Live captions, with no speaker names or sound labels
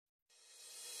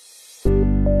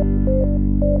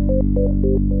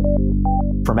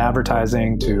From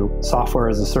advertising to software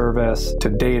as a service to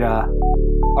data.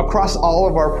 Across all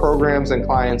of our programs and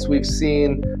clients, we've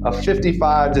seen a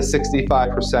 55 to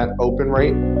 65% open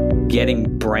rate.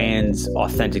 Getting brands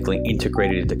authentically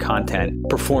integrated into content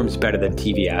performs better than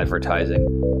TV advertising.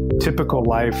 Typical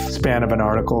lifespan of an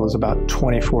article is about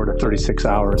 24 to 36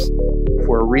 hours. If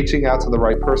we're reaching out to the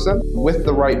right person with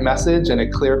the right message and a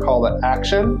clear call to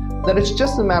action, then it's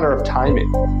just a matter of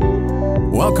timing.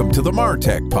 Welcome to the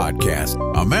MarTech Podcast,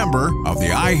 a member of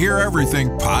the I Hear Everything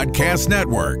Podcast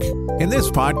Network. In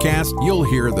this podcast, you'll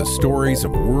hear the stories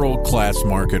of world-class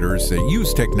marketers that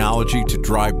use technology to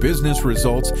drive business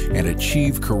results and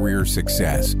achieve career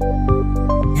success.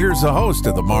 Here's the host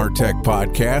of the MarTech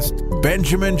Podcast,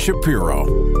 Benjamin Shapiro.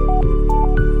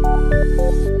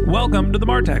 Welcome to the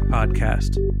MarTech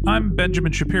Podcast. I'm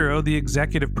Benjamin Shapiro, the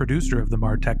executive producer of the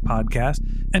MarTech Podcast,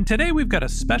 and today we've got a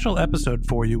special episode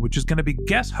for you, which is going to be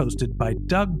guest hosted by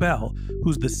Doug Bell,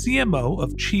 who's the CMO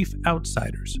of Chief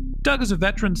Outsiders. Doug is a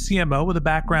veteran CMO with a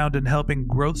background in helping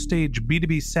growth stage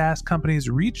B2B SaaS companies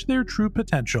reach their true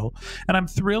potential, and I'm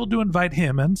thrilled to invite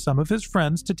him and some of his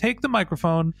friends to take the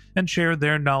microphone and share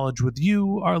their knowledge with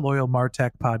you, our loyal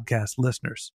MarTech Podcast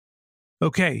listeners.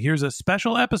 Okay, here's a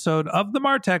special episode of the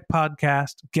MarTech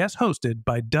Podcast, guest hosted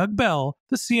by Doug Bell,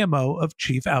 the CMO of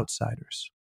Chief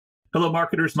Outsiders. Hello,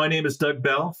 marketers. My name is Doug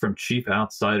Bell from Chief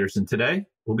Outsiders, and today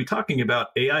we'll be talking about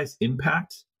AI's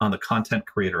impact on the content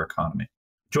creator economy.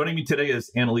 Joining me today is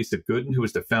Analisa Goodin, who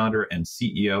is the founder and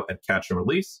CEO at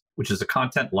Catch+Release, which is a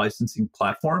content licensing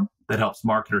platform that helps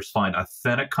marketers find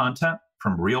authentic content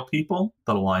from real people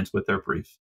that aligns with their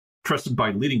brief. Trusted by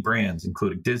leading brands,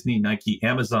 including Disney, Nike,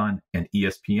 Amazon, and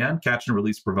ESPN,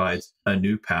 Catch+Release provides a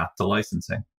new path to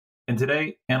licensing. And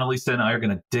today, Analisa and I are going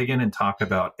to dig in and talk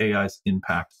about AI's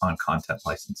impact on content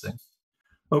licensing.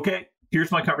 Okay,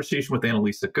 here's my conversation with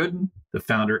Analisa Goodin, the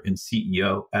founder and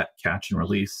CEO at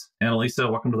Catch+Release. Analisa,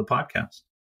 welcome to the podcast.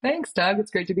 Thanks, Doug. It's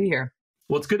great to be here.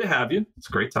 Well, it's good to have you. It's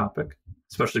a great topic,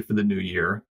 especially for the new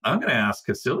year. I'm going to ask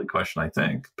a silly question, I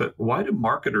think, but why do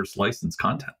marketers license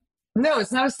content? No,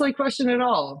 it's not a silly question at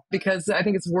all, because I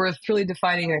think it's worth really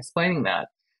defining and explaining that.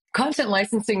 Content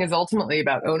licensing is ultimately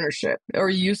about ownership or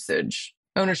usage.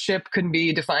 Ownership can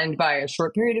be defined by a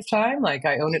short period of time, like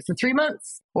I own it for 3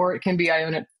 months, or it can be I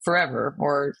own it forever,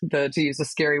 or to use a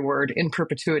scary word, in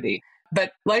perpetuity.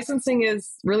 But licensing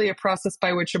is really a process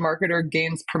by which a marketer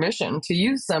gains permission to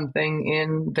use something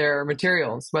in their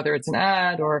materials, whether it's an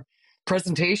ad or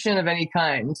presentation of any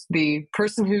kind. The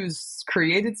person who's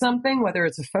created something, whether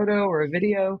it's a photo or a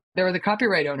video, they're the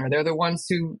copyright owner. They're the ones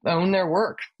who own their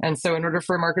work. And so in order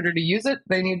for a marketer to use it,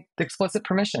 they need explicit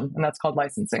permission, and that's called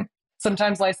licensing.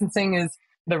 Sometimes licensing is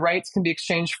the rights can be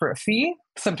exchanged for a fee.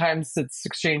 Sometimes it's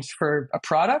exchanged for a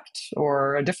product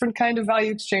or a different kind of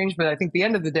value exchange. But I think at the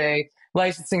end of the day,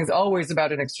 licensing is always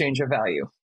about an exchange of value.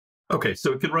 Okay,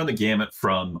 so it could run the gamut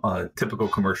from typical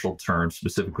commercial terms,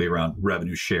 specifically around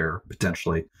revenue share,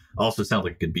 potentially. Also sounds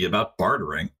like it could be about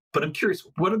bartering. But I'm curious,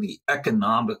 what are the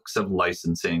economics of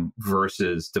licensing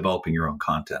versus developing your own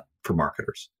content for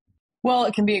marketers? Well,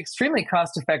 it can be extremely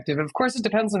cost effective. Of course, it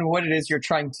depends on what it is you're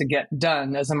trying to get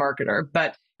done as a marketer.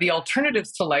 But the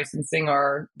alternatives to licensing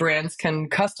are brands can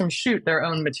custom shoot their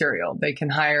own material. They can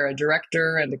hire a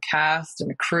director and a cast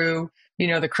and a crew. You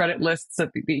know, the credit lists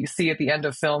that you see at the end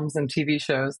of films and TV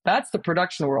shows. That's the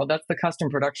production world. That's the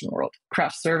custom production world.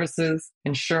 Craft services,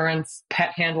 insurance,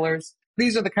 pet handlers.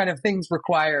 These are the kind of things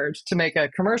required to make a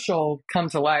commercial come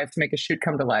to life, to make a shoot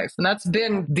come to life. And that's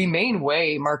been the main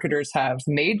way marketers have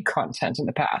made content in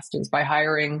the past, is by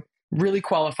hiring really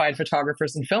qualified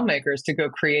photographers and filmmakers to go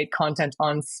create content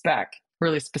on spec,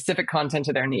 really specific content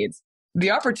to their needs.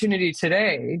 The opportunity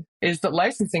today is that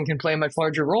licensing can play a much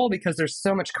larger role because there's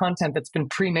so much content that's been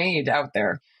pre-made out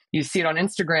there. You see it on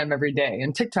Instagram every day,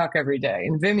 and TikTok every day,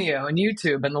 and Vimeo and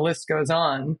YouTube, and the list goes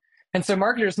on. And so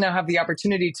marketers now have the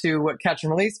opportunity to, what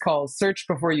Catch+Release calls, search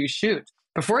before you shoot.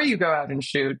 Before you go out and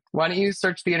shoot, why don't you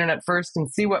search the internet first and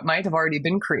see what might have already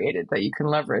been created that you can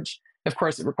leverage? Of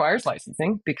course, it requires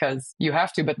licensing because you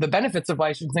have to, but the benefits of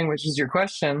licensing, which is your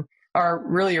question, are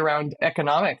really around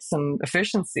economics and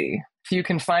efficiency. If you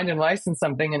can find and license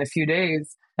something in a few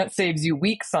days, that saves you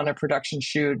weeks on a production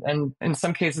shoot and in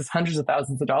some cases hundreds of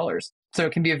thousands of dollars. So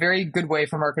it can be a very good way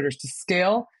for marketers to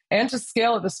scale and to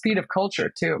scale at the speed of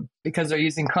culture too, because they're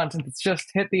using content that's just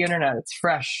hit the internet. It's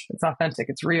fresh, it's authentic,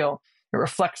 it's real. It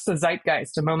reflects the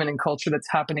zeitgeist, a moment in culture that's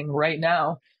happening right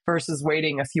now versus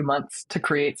waiting a few months to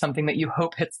create something that you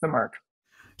hope hits the mark.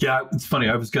 Yeah, it's funny.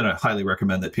 I was going to highly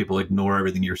recommend that people ignore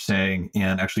everything you're saying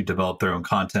and actually develop their own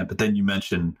content. But then you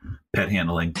mentioned pet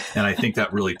handling. And I think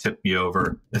that really tipped me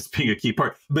over as being a key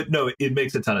part. But no, it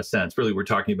makes a ton of sense. Really, what we're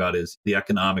talking about is the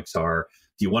economics are,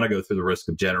 do you want to go through the risk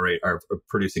of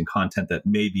producing content that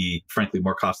may be, frankly,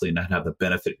 more costly and not have the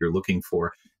benefit you're looking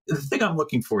for? The thing I'm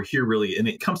looking for here really, and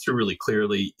it comes through really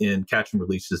clearly in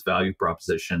Catch+Release's value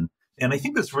proposition, and I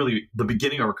think that's really the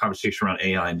beginning of our conversation around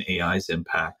AI and AI's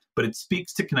impact, but it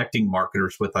speaks to connecting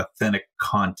marketers with authentic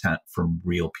content from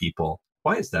real people.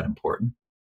 Why is that important?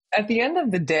 At the end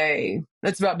of the day,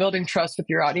 it's about building trust with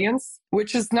your audience,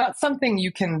 which is not something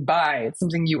you can buy. It's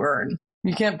something you earn.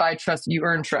 You can't buy trust, you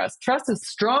earn trust. Trust is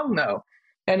strong though.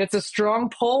 And it's a strong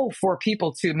pull for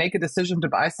people to make a decision to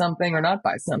buy something or not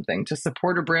buy something, to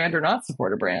support a brand or not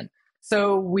support a brand.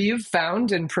 So we've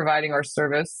found in providing our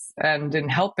service and in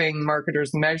helping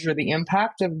marketers measure the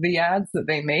impact of the ads that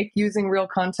they make using real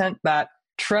content that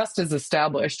trust is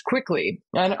established quickly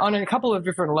and on a couple of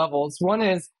different levels. One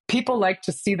is people like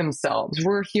to see themselves.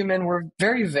 We're human. We're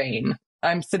very vain.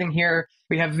 I'm sitting here.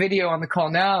 We have video on the call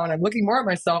now, and I'm looking more at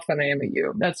myself than I am at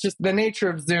you. That's just the nature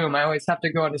of Zoom. I always have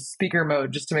to go into speaker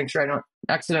mode just to make sure I don't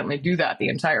accidentally do that the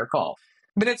entire call.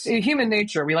 But it's human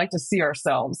nature. We like to see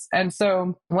ourselves. And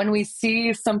so when we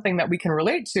see something that we can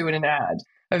relate to in an ad,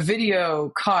 a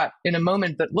video caught in a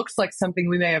moment that looks like something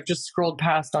we may have just scrolled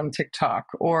past on TikTok,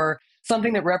 or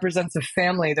something that represents a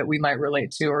family that we might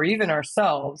relate to, or even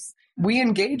ourselves, we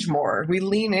engage more, we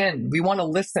lean in, we want to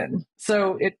listen.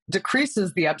 So it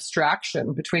decreases the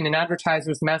abstraction between an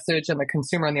advertiser's message and the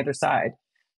consumer on the other side.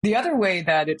 The other way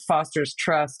that it fosters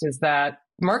trust is that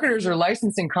marketers are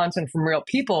licensing content from real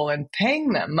people and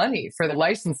paying them money for the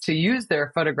license to use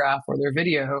their photograph or their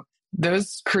video.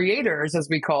 Those creators, as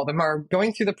we call them, are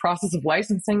going through the process of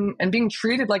licensing and being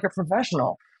treated like a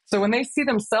professional. So when they see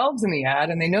themselves in the ad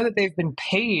and they know that they've been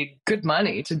paid good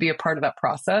money to be a part of that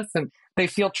process and they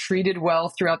feel treated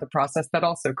well throughout the process, that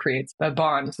also creates a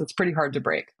bond. So it's pretty hard to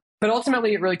break. But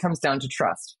ultimately, it really comes down to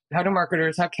trust. How can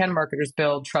marketers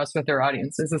build trust with their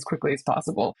audiences as quickly as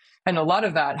possible? And a lot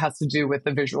of that has to do with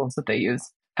the visuals that they use.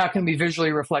 How can we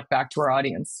visually reflect back to our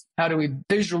audience? How do we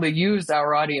visually use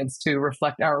our audience to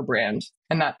reflect our brand?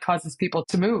 And that causes people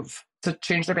to move, to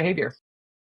change their behavior.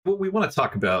 What we want to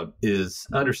talk about is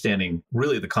understanding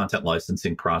really the content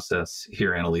licensing process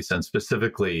here, Analisa, and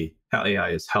specifically how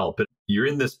AI has helped. But you're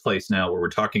in this place now where we're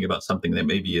talking about something that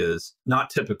maybe is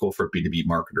not typical for B2B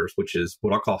marketers, which is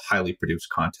what I'll call highly produced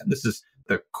content. This is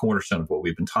the cornerstone of what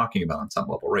we've been talking about on some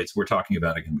level, right? So we're talking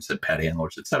about, again, we said pet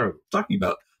handlers, et cetera. We're talking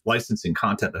about licensing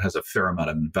content that has a fair amount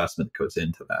of investment that goes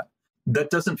into that. That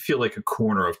doesn't feel like a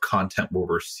corner of content where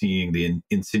we're seeing the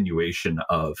insinuation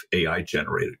of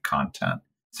AI-generated content.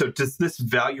 So does this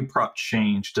value prop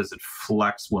change? Does it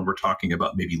flex when we're talking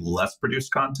about maybe less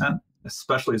produced content,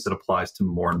 especially as it applies to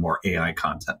more and more AI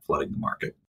content flooding the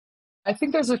market? I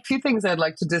think there's a few things I'd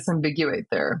like to disambiguate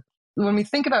there. When we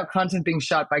think about content being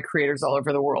shot by creators all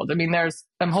over the world, I mean,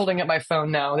 I'm holding up my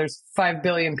phone now. There's 5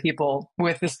 billion people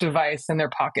with this device in their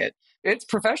pocket. It's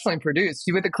professionally produced.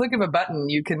 With a click of a button,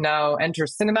 you can now enter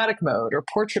cinematic mode or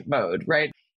portrait mode, right?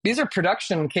 These are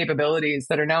production capabilities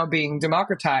that are now being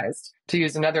democratized, to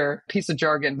use another piece of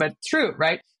jargon, but true,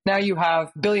 right? Now you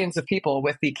have billions of people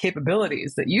with the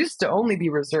capabilities that used to only be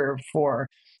reserved for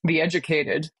the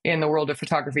educated in the world of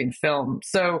photography and film.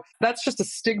 So that's just a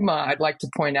stigma I'd like to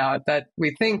point out, that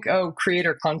we think,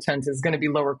 creator content is going to be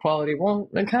lower quality. Well,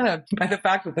 and kind of by the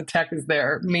fact that the tech is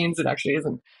there means it actually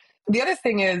isn't. The other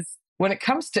thing is, when it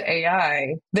comes to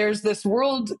AI, there's this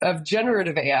world of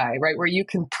generative AI, right, where you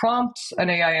can prompt an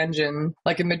AI engine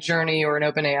like a Midjourney or an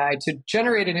OpenAI to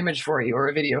generate an image for you or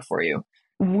a video for you.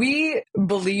 We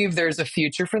believe there's a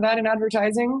future for that in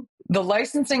advertising. The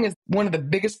licensing is one of the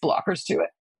biggest blockers to it.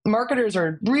 Marketers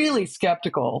are really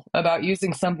skeptical about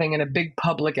using something in a big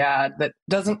public ad that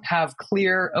doesn't have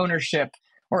clear ownership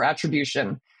or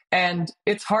attribution. And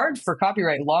it's hard for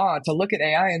copyright law to look at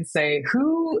AI and say,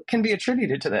 who can be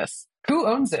attributed to this? Who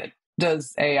owns it?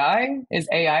 Is AI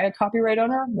a copyright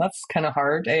owner? That's kind of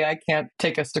hard. AI can't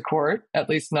take us to court, at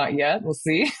least not yet. We'll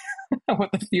see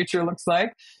what the future looks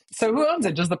like. So who owns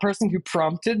it? Does the person who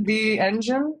prompted the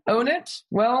engine own it?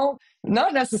 Well,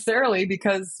 not necessarily,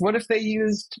 because what if they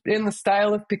used in the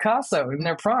style of Picasso in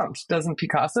their prompt? Doesn't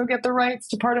Picasso get the rights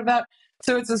to part of that?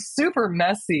 So it's a super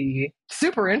messy,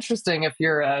 super interesting, if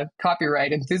you're a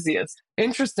copyright enthusiast,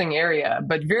 interesting area,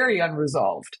 but very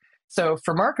unresolved. So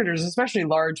for marketers, especially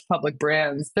large public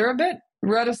brands, they're a bit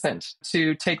reticent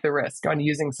to take the risk on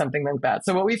using something like that.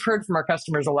 So what we've heard from our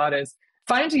customers a lot is,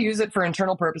 fine to use it for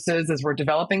internal purposes as we're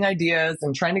developing ideas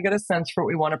and trying to get a sense for what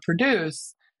we want to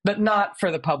produce, but not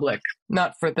for the public,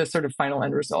 not for the sort of final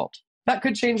end result. That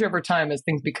could change over time as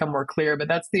things become more clear, but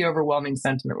that's the overwhelming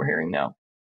sentiment we're hearing now.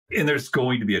 And there's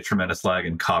going to be a tremendous lag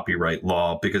in copyright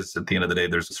law because at the end of the day,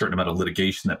 there's a certain amount of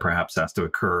litigation that perhaps has to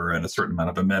occur and a certain amount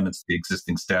of amendments to the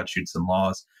existing statutes and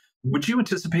laws. Would you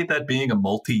anticipate that being a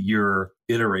multi-year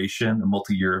iteration, a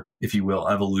multi-year, if you will,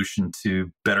 evolution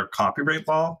to better copyright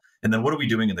law? And then what are we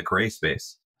doing in the gray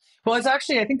space? Well, it's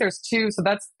actually, I think there's two. So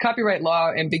that's copyright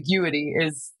law ambiguity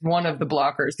is one of the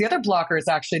blockers. The other blocker is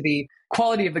actually the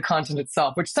quality of the content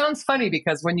itself, which sounds funny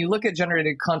because when you look at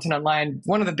generated content online,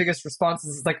 one of the biggest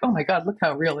responses is like, oh my God, look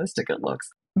how realistic it looks.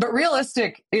 But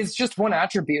realistic is just one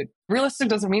attribute. Realistic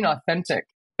doesn't mean authentic,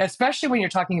 especially when you're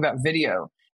talking about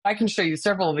video. I can show you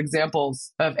several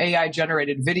examples of AI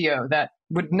generated video that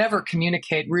would never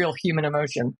communicate real human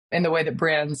emotion in the way that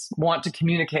brands want to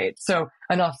communicate. So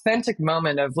an authentic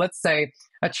moment of, let's say,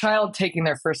 a child taking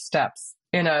their first steps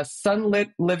in a sunlit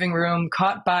living room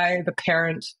caught by the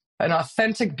parent, an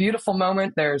authentic, beautiful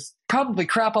moment. There's probably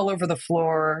crap all over the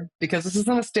floor because this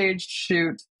isn't a staged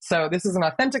shoot. So this is an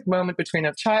authentic moment between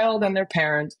a child and their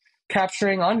parent,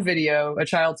 capturing on video a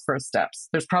child's first steps.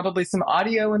 There's probably some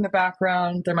audio in the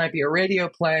background. There might be a radio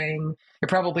playing. You're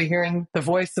probably hearing the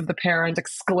voice of the parent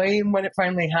exclaim when it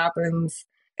finally happens.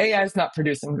 AI is not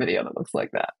producing video that looks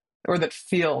like that or that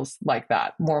feels like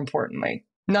that, more importantly.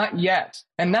 Not yet.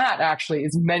 And that actually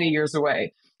is many years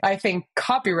away. I think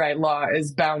copyright law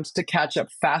is bound to catch up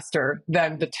faster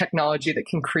than the technology that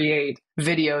can create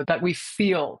video that we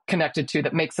feel connected to,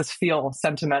 that makes us feel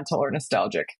sentimental or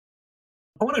nostalgic.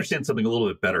 I want to understand something a little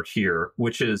bit better here,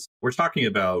 which is we're talking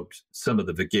about some of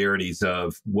the vagaries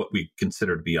of what we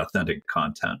consider to be authentic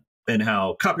content and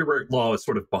how copyright law is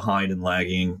sort of behind and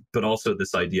lagging, but also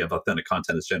this idea of authentic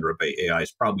content as generated by AI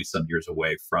is probably some years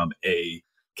away from a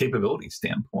capability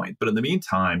standpoint. But in the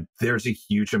meantime, there's a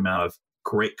huge amount of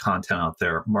great content out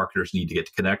there. Marketers need to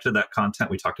get connected to that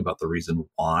content. We talked about the reason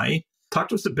why. Talk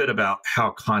to us a bit about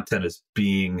how content is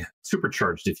being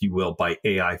supercharged, if you will, by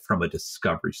AI from a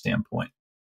discovery standpoint.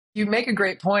 You make a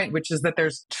great point, which is that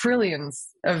there's trillions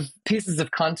of pieces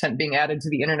of content being added to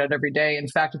the internet every day. In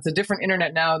fact, it's a different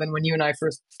internet now than when you and I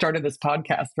first started this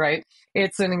podcast, right?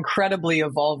 It's an incredibly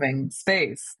evolving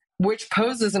space, which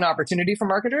poses an opportunity for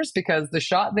marketers because the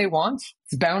shot they want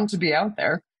is bound to be out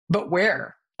there. But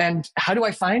where? And how do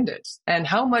I find it? And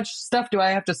how much stuff do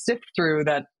I have to sift through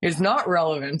that is not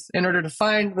relevant in order to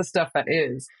find the stuff that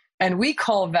is? And we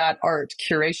call that art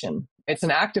curation. It's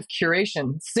an act of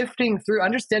curation, sifting through,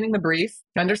 understanding the brief,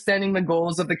 understanding the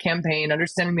goals of the campaign,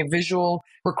 understanding the visual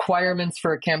requirements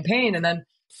for a campaign, and then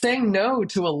saying no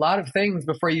to a lot of things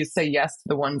before you say yes to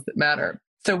the ones that matter.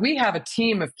 So we have a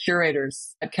team of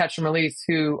curators at Catch+Release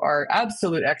who are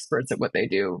absolute experts at what they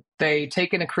do. They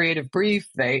take in a creative brief,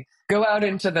 they go out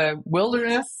into the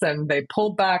wilderness, and they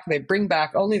pull back, they bring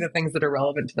back only the things that are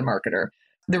relevant to the marketer.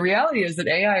 The reality is that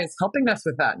AI is helping us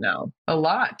with that now, a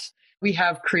lot. We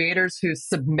have creators who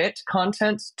submit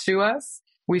content to us.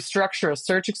 We structure a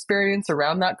search experience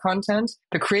around that content.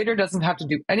 The creator doesn't have to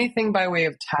do anything by way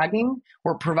of tagging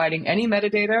or providing any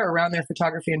metadata around their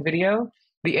photography and video.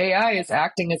 The AI is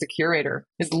acting as a curator,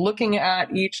 is looking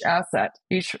at each asset,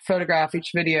 each photograph, each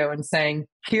video, and saying,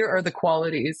 here are the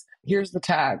qualities, here's the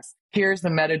tags, here's the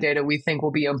metadata we think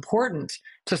will be important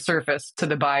to surface to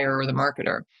the buyer or the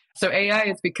marketer. So AI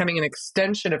is becoming an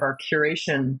extension of our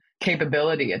curation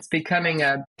capability. It's becoming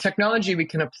a technology we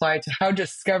can apply to how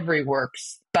discovery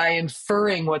works by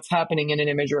inferring what's happening in an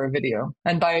image or a video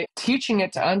and by teaching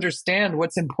it to understand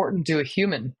what's important to a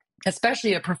human,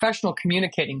 especially a professional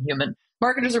communicating human.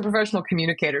 Marketers are professional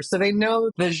communicators, so they know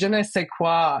the je ne sais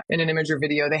quoi in an image or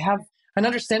video. They have an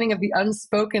understanding of the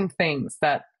unspoken things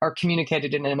that are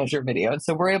communicated in an image or video. And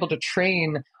so we're able to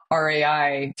train our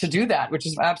AI to do that, which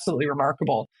is absolutely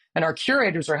remarkable. And our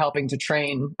curators are helping to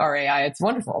train our AI. It's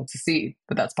wonderful to see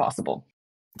that that's possible.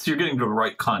 So you're getting to the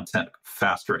right content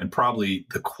faster, and probably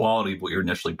the quality of what you're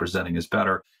initially presenting is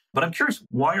better. But I'm curious,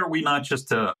 why are we not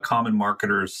just common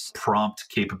marketers prompt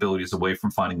capabilities away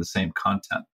from finding the same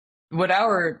content? What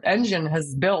our engine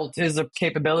has built is a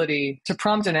capability to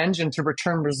prompt an engine to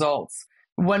return results.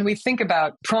 When we think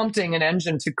about prompting an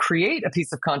engine to create a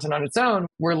piece of content on its own,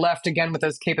 we're left again with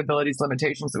those capabilities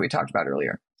limitations that we talked about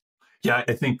earlier. Yeah,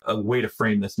 I think a way to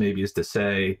frame this maybe is to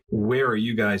say, where are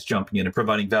you guys jumping in and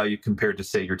providing value compared to,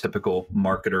 say, your typical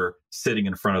marketer sitting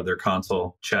in front of their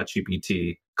console,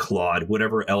 ChatGPT, Claude,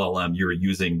 whatever LLM you're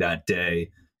using that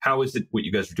day? How is it what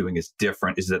you guys are doing is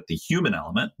different? Is that the human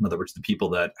element, in other words, the people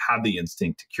that have the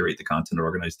instinct to curate the content or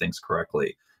organize things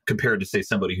correctly, compared to, say,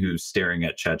 somebody who's staring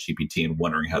at ChatGPT and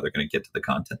wondering how they're going to get to the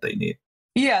content they need?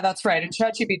 Yeah, that's right. And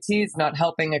ChatGPT is not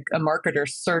helping a marketer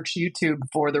search YouTube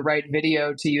for the right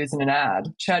video to use in an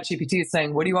ad. ChatGPT is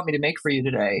saying, what do you want me to make for you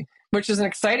today? Which is an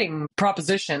exciting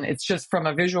proposition. It's just from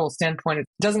a visual standpoint, it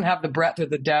doesn't have the breadth or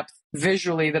the depth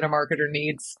visually that a marketer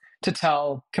needs to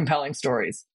tell compelling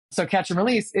stories. So Catch and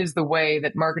Release is the way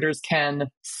that marketers can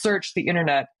search the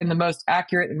internet in the most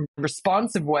accurate and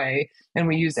responsive way. And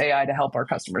we use AI to help our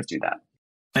customers do that.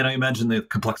 And I imagine the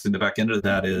complexity in the back end of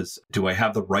that is, do I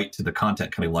have the right to the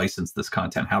content? Can I license this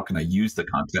content? How can I use the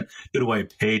content? Who do I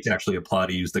pay to actually apply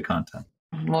to use the content?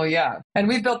 Well, yeah. And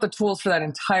we've built the tools for that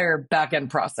entire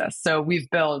back-end process. So we've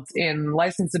built in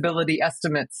licensability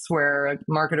estimates where a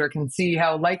marketer can see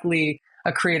how likely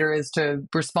a creator is to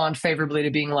respond favorably to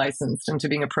being licensed and to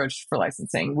being approached for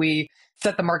licensing. We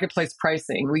set the marketplace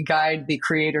pricing. We guide the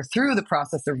creator through the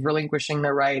process of relinquishing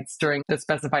their rights during the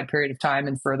specified period of time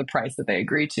and for the price that they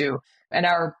agree to. And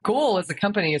our goal as a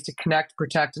company is to connect,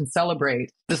 protect, and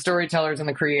celebrate the storytellers and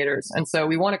the creators. And so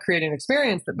we want to create an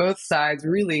experience that both sides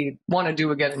really want to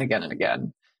do again and again and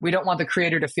again. We don't want the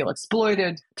creator to feel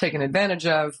exploited, taken advantage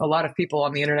of. A lot of people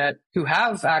on the internet who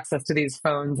have access to these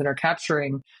phones and are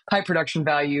capturing high production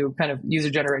value kind of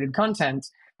user-generated content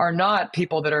are not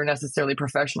people that are necessarily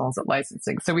professionals at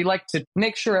licensing. So we like to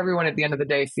make sure everyone at the end of the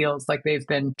day feels like they've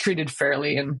been treated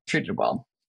fairly and treated well.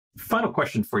 Final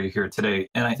question for you here today,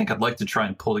 and I think I'd like to try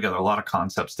and pull together a lot of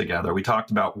concepts together. We talked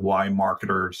about why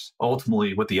marketers,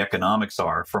 ultimately what the economics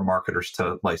are for marketers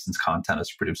to license content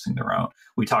as producing their own.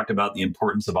 We talked about the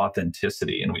importance of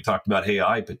authenticity, and we talked about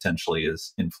AI potentially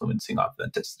is influencing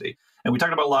authenticity. And we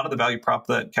talked about a lot of the value prop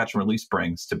that Catch and Release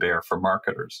brings to bear for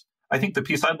marketers. I think the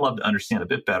piece I'd love to understand a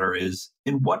bit better is,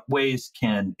 in what ways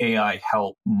can AI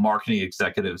help marketing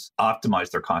executives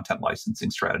optimize their content licensing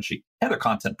strategy and their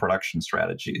content production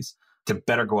strategies to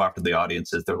better go after the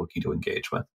audiences they're looking to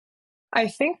engage with? I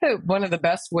think that one of the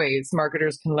best ways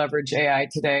marketers can leverage AI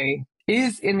today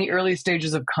is in the early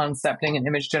stages of concepting and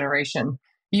image generation,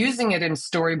 using it in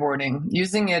storyboarding,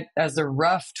 using it as a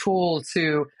rough tool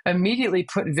to immediately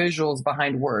put visuals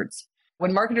behind words.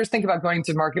 When marketers think about going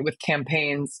to market with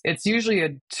campaigns, it's usually a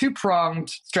two-pronged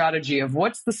strategy of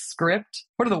what's the script,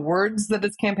 what are the words that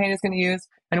this campaign is going to use,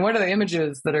 and what are the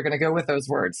images that are going to go with those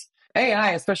words.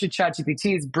 AI, especially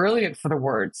ChatGPT, is brilliant for the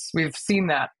words. We've seen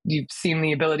that. You've seen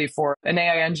the ability for an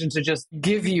AI engine to just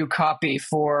give you copy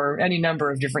for any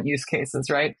number of different use cases,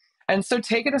 right? And so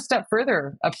take it a step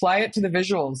further, apply it to the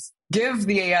visuals, give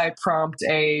the AI prompt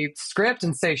a script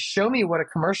and say, show me what a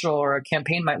commercial or a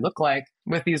campaign might look like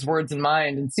with these words in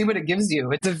mind, and see what it gives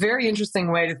you. It's a very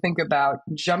interesting way to think about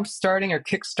jump-starting or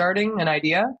kick-starting an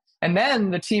idea. And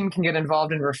then the team can get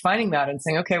involved in refining that and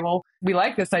saying, okay, well, we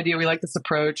like this idea. We like this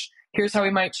approach. Here's how we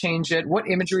might change it. What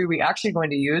imagery are we actually going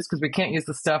to use? Because we can't use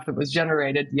the stuff that was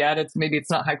generated yet. Maybe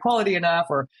it's not high quality enough,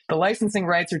 or the licensing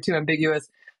rights are too ambiguous.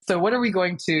 So what are we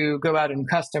going to go out and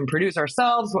custom produce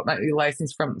ourselves? What might we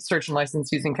license from search and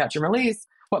license using Catch and Release?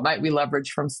 What might we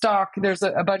leverage from stock? There's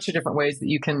a bunch of different ways that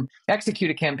you can execute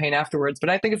a campaign afterwards.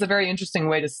 But I think it's a very interesting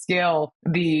way to scale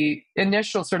the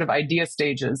initial sort of idea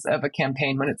stages of a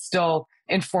campaign when it's still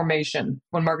in formation,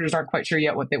 when marketers aren't quite sure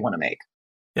yet what they want to make.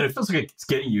 And it feels like it's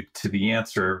getting you to the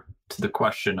answer to the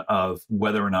question of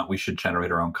whether or not we should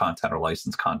generate our own content or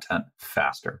license content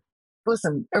faster.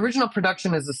 Listen, original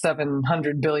production is a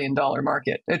 $700 billion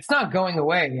market. It's not going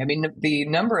away. I mean, the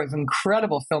number of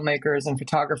incredible filmmakers and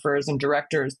photographers and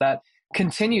directors that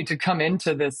continue to come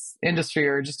into this industry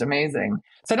are just amazing.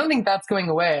 So I don't think that's going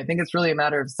away. I think it's really a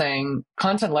matter of saying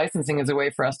content licensing is a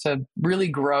way for us to really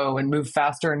grow and move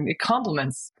faster. And it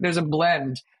complements, there's a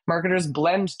blend. Marketers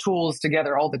blend tools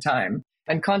together all the time.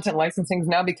 And content licensing is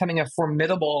now becoming a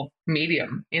formidable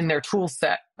medium in their tool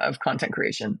set of content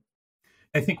creation.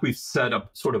 I think we've set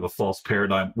up sort of a false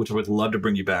paradigm, which I would love to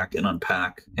bring you back and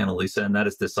unpack, Analisa, and that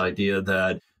is this idea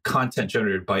that content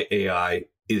generated by AI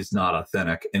is not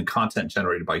authentic and content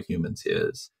generated by humans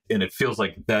is. And it feels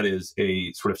like that is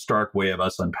a sort of stark way of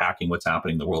us unpacking what's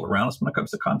happening in the world around us when it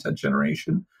comes to content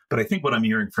generation. But I think what I'm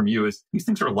hearing from you is these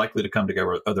things are likely to come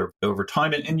together over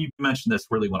time. And you mentioned this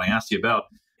really when I asked you about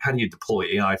how do you deploy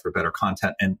AI for better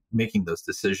content and making those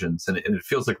decisions. And it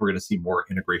feels like we're going to see more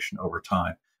integration over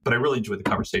time. But I really enjoyed the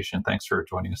conversation. Thanks for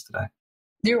joining us today.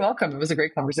 You're welcome. It was a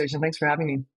great conversation. Thanks for having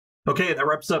me. Okay, that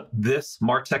wraps up this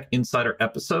MarTech Insider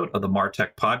episode of the MarTech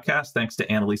Podcast. Thanks to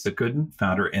Analisa Goodin,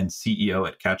 founder and CEO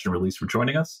at Catch and Release, for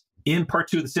joining us. In part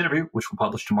 2 of this interview, which we'll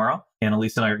publish tomorrow,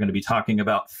 Analisa and I are going to be talking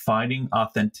about finding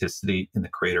authenticity in the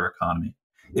creator economy.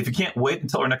 If you can't wait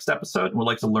until our next episode and would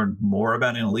like to learn more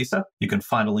about Analisa, you can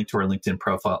find a link to her LinkedIn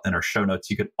profile in our show notes.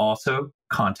 You can also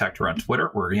contact her on Twitter,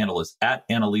 where her handle is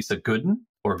 @AnalisaGoodin,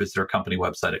 or visit our company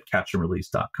website at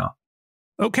catchandrelease.com.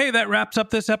 Okay, that wraps up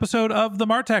this episode of the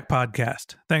MarTech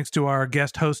Podcast. Thanks to our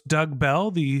guest host, Doug Bell,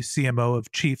 the CMO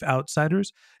of Chief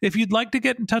Outsiders. If you'd like to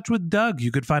get in touch with Doug,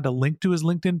 you could find a link to his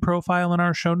LinkedIn profile in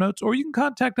our show notes, or you can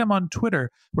contact him on Twitter,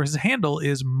 where his handle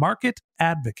is Market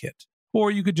Advocate.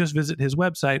 Or you could just visit his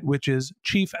website, which is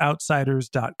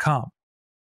chiefoutsiders.com.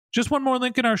 Just one more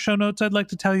link in our show notes I'd like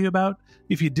to tell you about.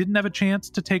 If you didn't have a chance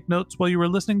to take notes while you were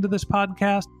listening to this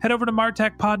podcast, head over to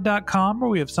martechpod.com, where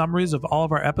we have summaries of all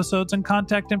of our episodes and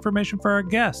contact information for our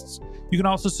guests. You can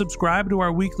also subscribe to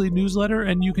our weekly newsletter,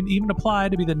 and you can even apply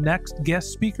to be the next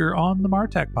guest speaker on the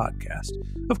MarTech Podcast.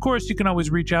 Of course, you can always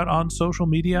reach out on social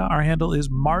media. Our handle is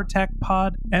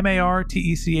MarTechPod,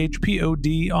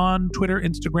 MarTechPod, on Twitter,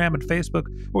 Instagram, and Facebook,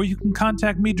 or you can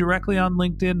contact me directly on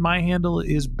LinkedIn. My handle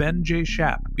is Ben J.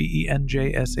 Shap,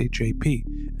 BenJShap.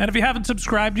 And if you haven't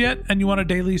subscribed yet and you want a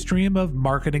daily stream of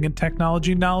marketing and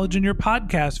technology knowledge in your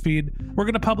podcast feed, we're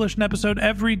going to publish an episode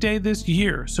every day this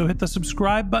year. So hit the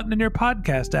subscribe button in your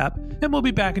podcast app, and we'll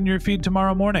be back in your feed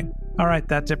tomorrow morning. All right,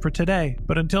 that's it for today.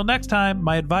 But until next time,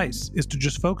 my advice is to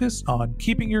just focus on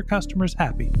keeping your customers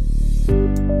happy.